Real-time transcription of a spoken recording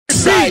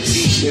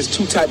society, there's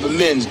two type of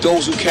men.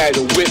 Those who carry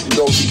the whip and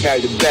those who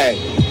carry the bag.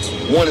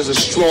 One is a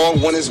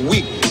strong, one is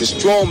weak. The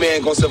strong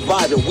man gonna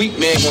survive, the weak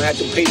man gonna have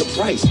to pay the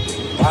price.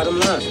 Bottom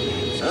line.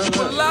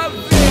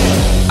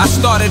 I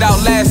started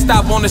out last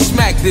stop on the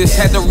smack this.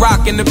 Had the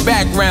rock in the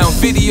background,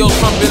 videos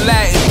from Bin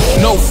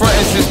Laden. No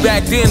frontin' since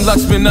back then,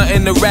 Lux been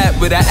nothing to rap.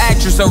 But an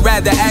actress, I'd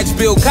rather ask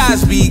Bill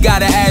Cosby.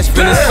 Got an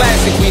Aspen, it's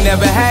classic, we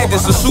never had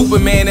this. A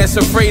Superman that's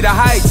afraid of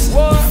heights.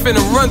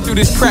 Finna run through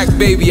this crack,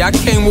 baby, I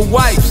came with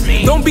wipes.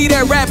 Don't be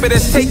that rapper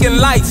that's taking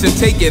lights and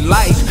take it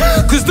light.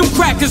 Cause them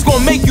crackers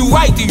gon' make you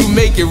right till you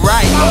make it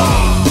right.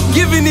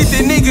 Giving it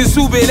to niggas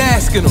who been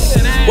asking them.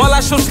 While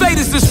I show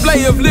status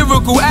display of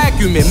lyrical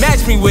acumen.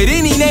 Match me with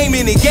any name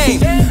in the game.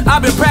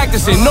 I've been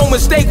practicing, no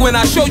mistake when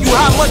I show you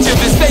how much of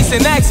it's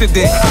facing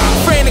accident.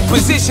 Frantic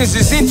positions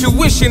is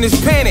intuition, is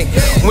panic.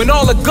 When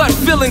all the gut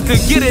feeling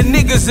could get a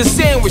niggas a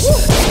sandwich.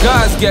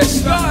 God's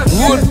guess.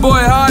 Wood boy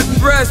hard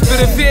pressed,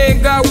 but if he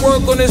ain't got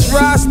work on this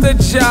roster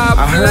job,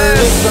 I heard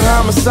it's a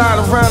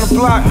homicide around the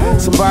block.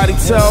 Somebody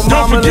tell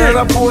mama that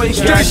our boy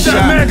got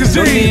shot.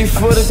 Magazine. No need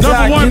for the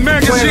 #1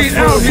 magazine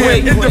out here.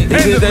 They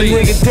did that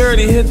nigga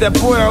dirty, hit that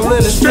boy all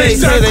in his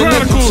face. Say they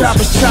let them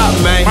choppers chop,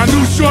 man. My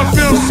new short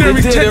film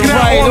series, they did check it it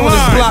out right on online.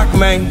 his block,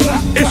 man.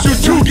 Issue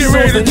 2, get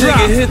ready to drop.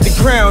 Nigga hit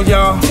the ground,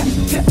 y'all.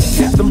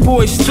 Them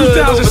boys stood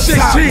over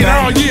top, 2016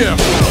 man. all year.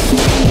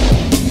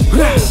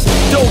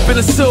 Dope in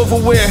the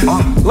silverware,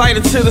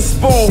 lighter to the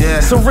spoon,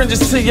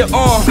 syringes to your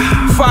arm,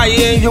 fire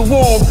in your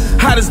womb,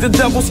 hot as the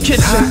devil's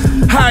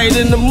kitchen, higher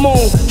than the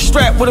moon,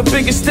 strapped with a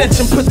big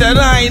extension, put that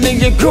iron in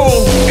your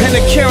goon. And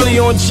the county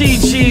on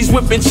GG's,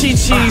 whipping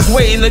chi-chis,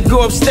 waiting to go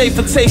upstate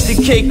for tasty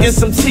cake and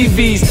some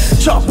TVs.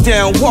 Chalk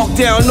down, walk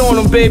down on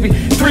them, baby,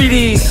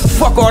 3Ds,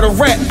 fuck all the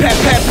rap, pat,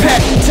 pat,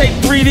 pat, take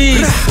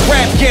 3Ds.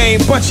 Rap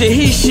game, bunch of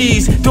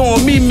he-she's,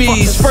 doing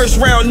me-me's, first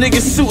round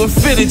niggas suit and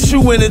fitted,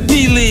 you in the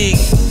D-League.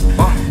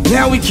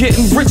 Now we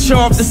getting rich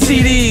off the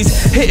CDs,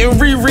 hitting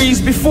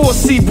re-reads before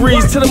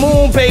Seabreeze. To the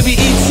moon, baby,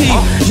 E.T.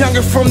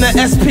 Younger from the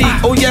SP,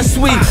 oh yes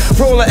we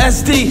roll a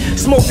SD,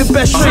 smoke the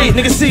best shit.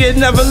 Niggas see it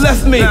never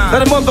left me.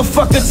 Let a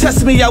motherfucker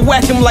test me, I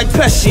whack him like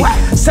Pesci.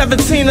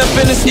 17 up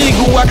in this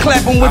eagle, I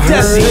clap him with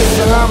Desi. It's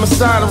a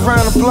homicide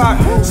around the block.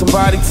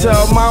 Somebody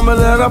tell mama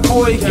that our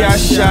boy got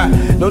shot.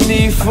 No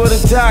need for the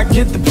doc,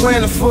 get the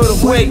planner for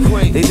the wake.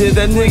 They did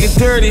that nigga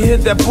dirty,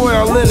 hit that boy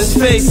all in his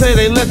face. Say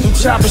they let them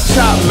choppers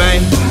chop,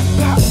 man.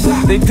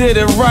 They did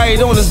it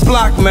right on his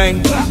block,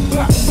 man.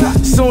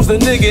 Soon as the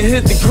nigga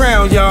hit the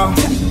ground, y'all,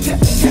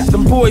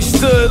 them boys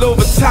stood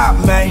over top,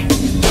 man.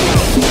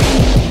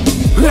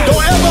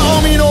 Don't ever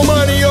owe me no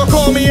money or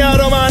call me out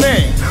on my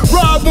name.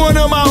 Rob one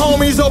of my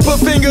homies or put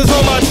fingers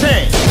on my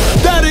chain.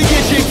 That'll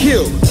get you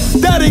killed,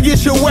 that'll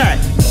get you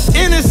whacked.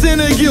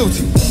 Innocent or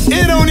guilty,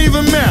 it don't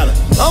even matter.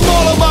 I'm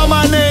all about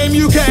my name,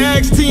 you can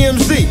ask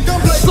TMZ.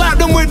 Slap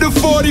them with the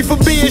 40 for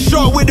being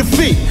short with the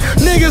feet.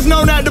 Niggas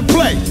know not to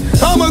play,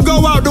 I'ma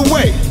go out the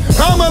way.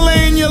 I'ma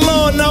lay in your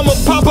lawn, I'ma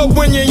pop up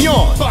when you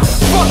yawn.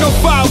 Fuck a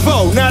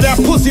 5-0, now that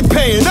pussy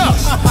paying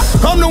us.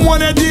 I'm the one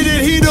that did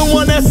it, he the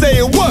one that say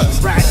it was.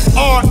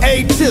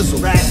 R.A.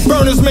 Tizzle,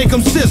 burners make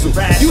them sizzle.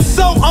 You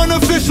so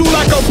unofficial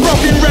like a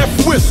broken ref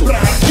whistle.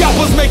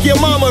 Yappers make your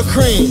mama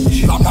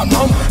cringe.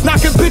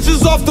 Knocking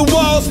pictures off the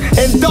walls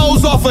and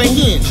those off a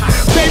hinge.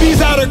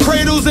 Babies out of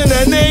cradles in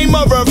the name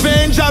of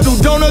revenge. I do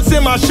donuts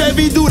in my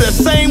Chevy, do the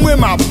same with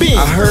my Benz.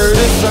 I heard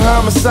it's a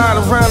homicide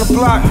around the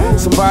block.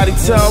 Somebody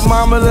tell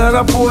mama that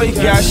our boy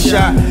got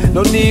shot.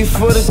 No need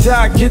for the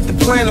doc, get the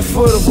planner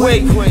for the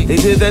wake. They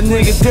did that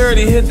nigga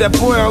dirty, hit that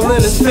boy all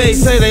in his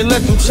face. Say they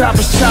let them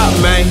choppers chop,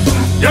 man.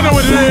 You know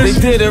what it is.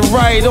 They did it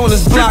right on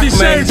his block, 50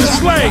 man. Shades of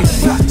Slay.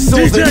 Soon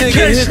as the DJ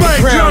nigga hit the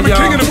KaySlay, ground, drama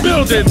king y'all, of the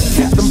building.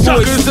 them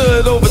boys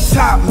stood over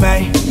top,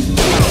 man.